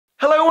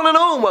Hello one and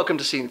all, and welcome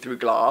to Seen Through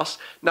Glass.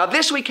 Now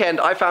this weekend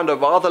I found a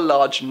rather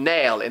large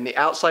nail in the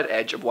outside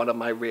edge of one of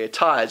my rear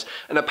tyres,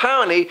 and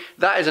apparently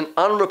that is an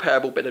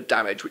unrepairable bit of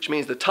damage, which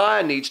means the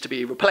tyre needs to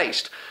be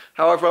replaced.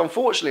 However,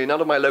 unfortunately,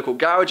 none of my local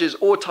garages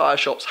or tyre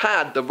shops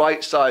had the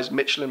right size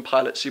Michelin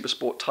Pilot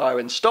Supersport tyre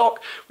in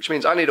stock, which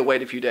means I need to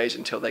wait a few days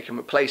until they can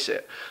replace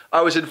it.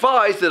 I was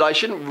advised that I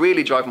shouldn't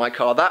really drive my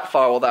car that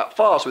far or that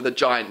fast with a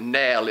giant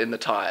nail in the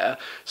tyre,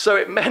 so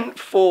it meant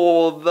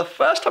for the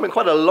first time in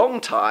quite a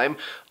long time,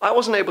 I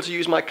wasn't able to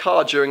use my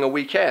car during a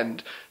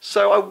weekend,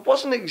 so I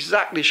wasn't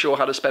exactly sure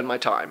how to spend my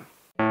time.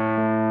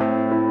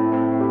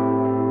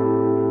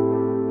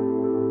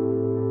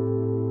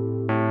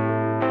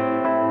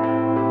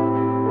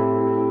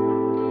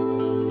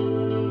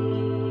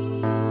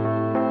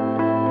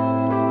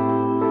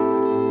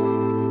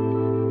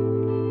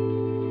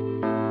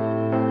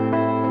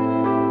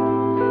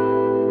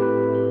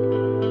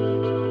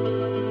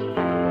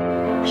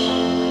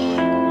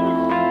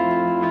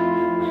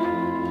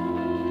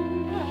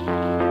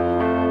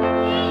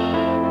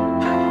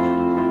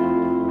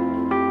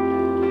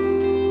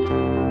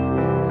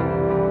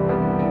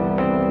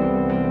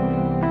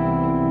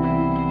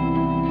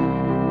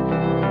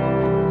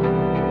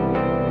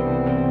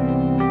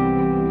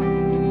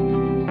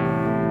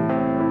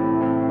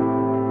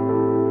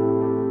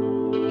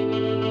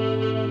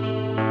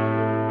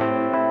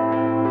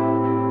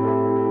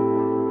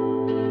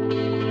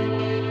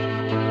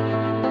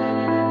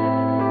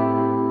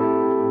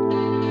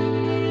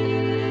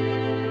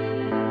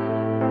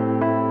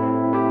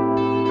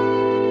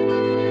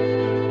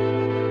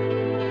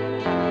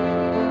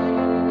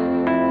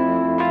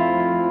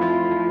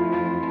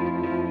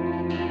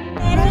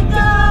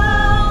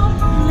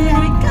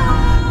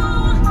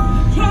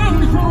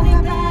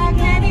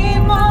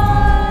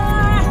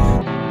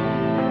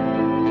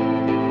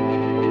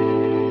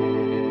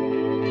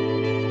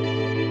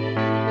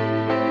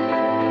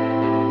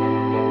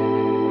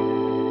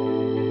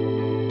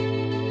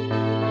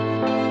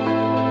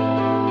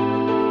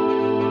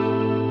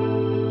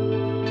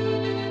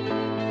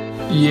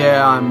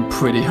 Yeah, I'm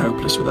pretty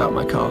hopeless without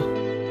my car.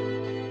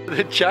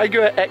 The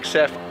Jaguar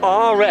XF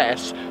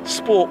RS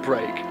Sport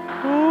Brake.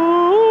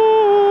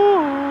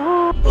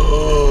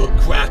 Oh,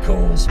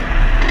 crackles.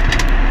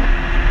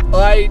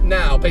 I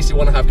now basically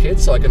want to have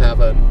kids so I can have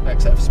an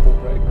XF Sport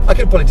Brake. I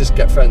could probably just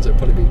get friends, it would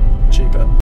probably be cheaper.